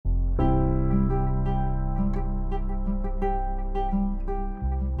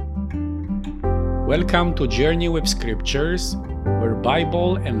Welcome to Journey with Scriptures, where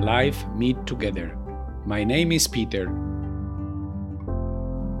Bible and life meet together. My name is Peter.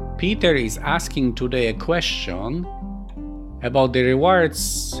 Peter is asking today a question about the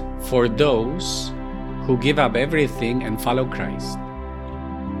rewards for those who give up everything and follow Christ.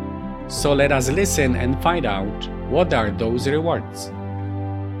 So let us listen and find out what are those rewards.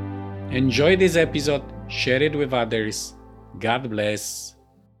 Enjoy this episode, share it with others. God bless.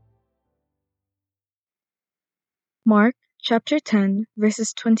 Mark chapter 10,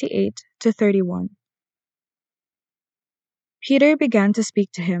 verses 28 to 31. Peter began to speak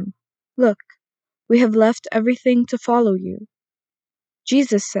to him. "Look, we have left everything to follow you."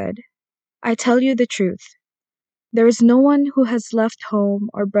 Jesus said, "I tell you the truth. There is no one who has left home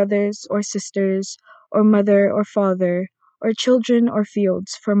or brothers or sisters or mother or father or children or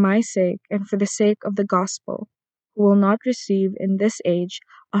fields for my sake and for the sake of the gospel who will not receive in this age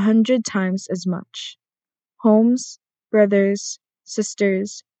 100 times as much. Homes, brothers,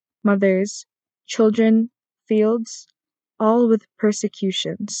 sisters, mothers, children, fields, all with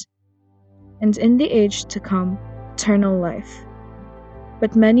persecutions, and in the age to come, eternal life.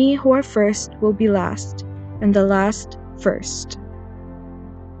 But many who are first will be last, and the last first."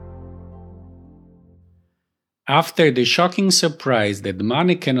 After the shocking surprise that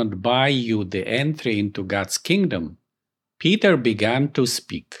money cannot buy you the entry into God's kingdom, Peter began to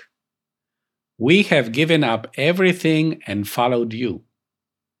speak. "We have given up everything and followed you."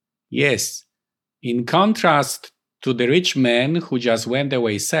 Yes, in contrast to the rich man who just went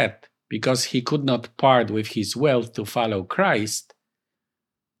away sad because he could not part with his wealth to follow Christ,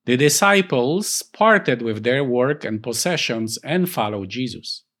 the disciples parted with their work and possessions and followed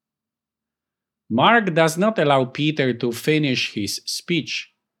Jesus. Mark does not allow Peter to finish his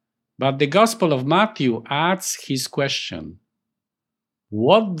speech, but the Gospel of Matthew adds his question.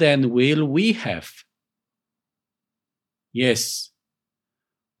 What then will we have? Yes.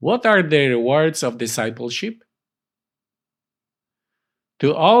 What are the rewards of discipleship?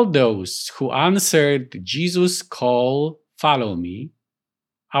 To all those who answered Jesus' call, "Follow me,"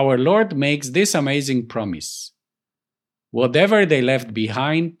 our Lord makes this amazing promise. Whatever they left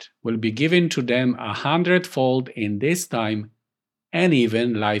behind will be given to them 100-fold in this time and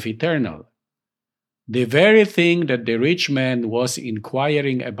even life eternal. The very thing that the rich man was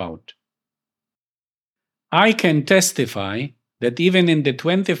inquiring about. I can testify that even in the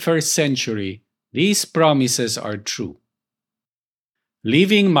 21st century, these promises are true.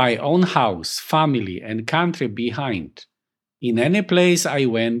 Leaving my own house, family, and country behind, in any place I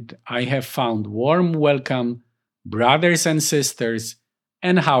went, I have found warm welcome, brothers and sisters,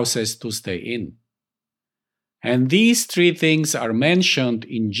 and houses to stay in. And these three things are mentioned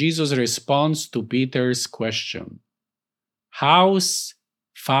in Jesus' response to Peter's question: house,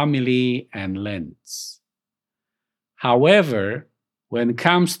 family, and lands. However, when it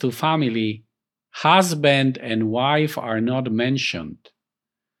comes to family, husband and wife are not mentioned.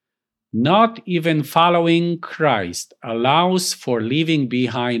 Not even following Christ allows for leaving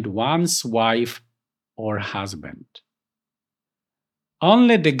behind one's wife or husband.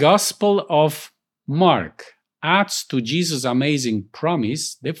 Only the Gospel of Mark adds to Jesus' amazing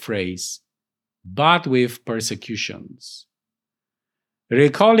promise the phrase, "but with persecutions."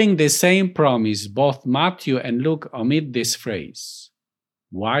 Recalling the same promise, both Matthew and Luke omit this phrase.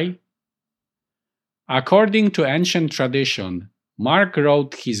 Why? According to ancient tradition, Mark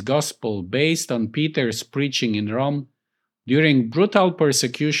wrote his Gospel based on Peter's preaching in Rome during brutal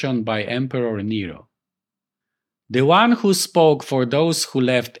persecution by Emperor Nero. The one who spoke for those who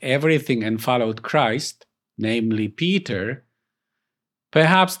left everything and followed Christ, namely Peter,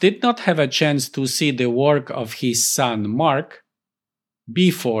 perhaps did not have a chance to see the work of his son Mark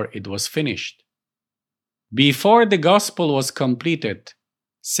before it was finished. Before the Gospel was completed,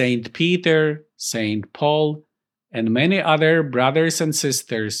 Saint Peter, Saint Paul, and many other brothers and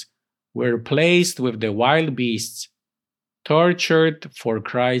sisters were placed with the wild beasts, tortured for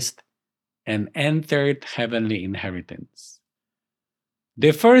Christ, and entered heavenly inheritance.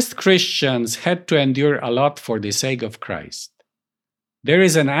 The first Christians had to endure a lot for the sake of Christ. There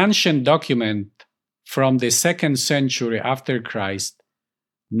is an ancient document from the 2nd century after Christ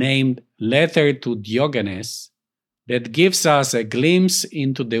named Letter to Diogenes that gives us a glimpse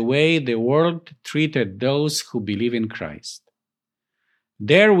into the way the world treated those who believe in Christ.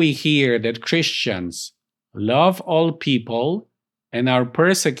 There we hear that Christians love all people and are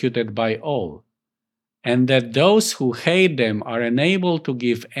persecuted by all, and that those who hate them are unable to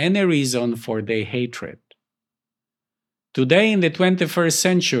give any reason for their hatred. Today, in the 21st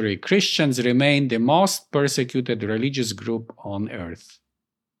century, Christians remain the most persecuted religious group on earth.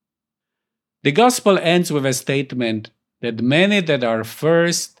 The Gospel ends with a statement that many that are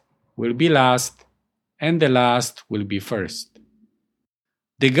first will be last, and the last will be first.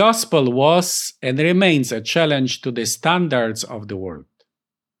 The Gospel was and remains a challenge to the standards of the world.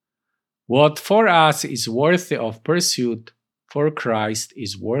 What for us is worthy of pursuit, for Christ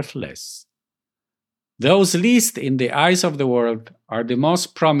is worthless. Those least in the eyes of the world are the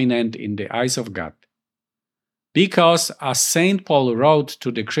most prominent in the eyes of God. Because, as St. Paul wrote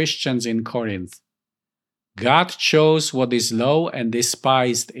to the Christians in Corinth, God chose what is low and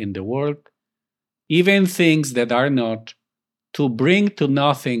despised in the world, even things that are not, to bring to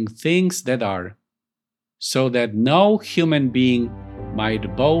nothing things that are, so that no human being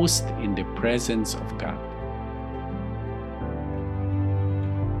might boast in the presence of God.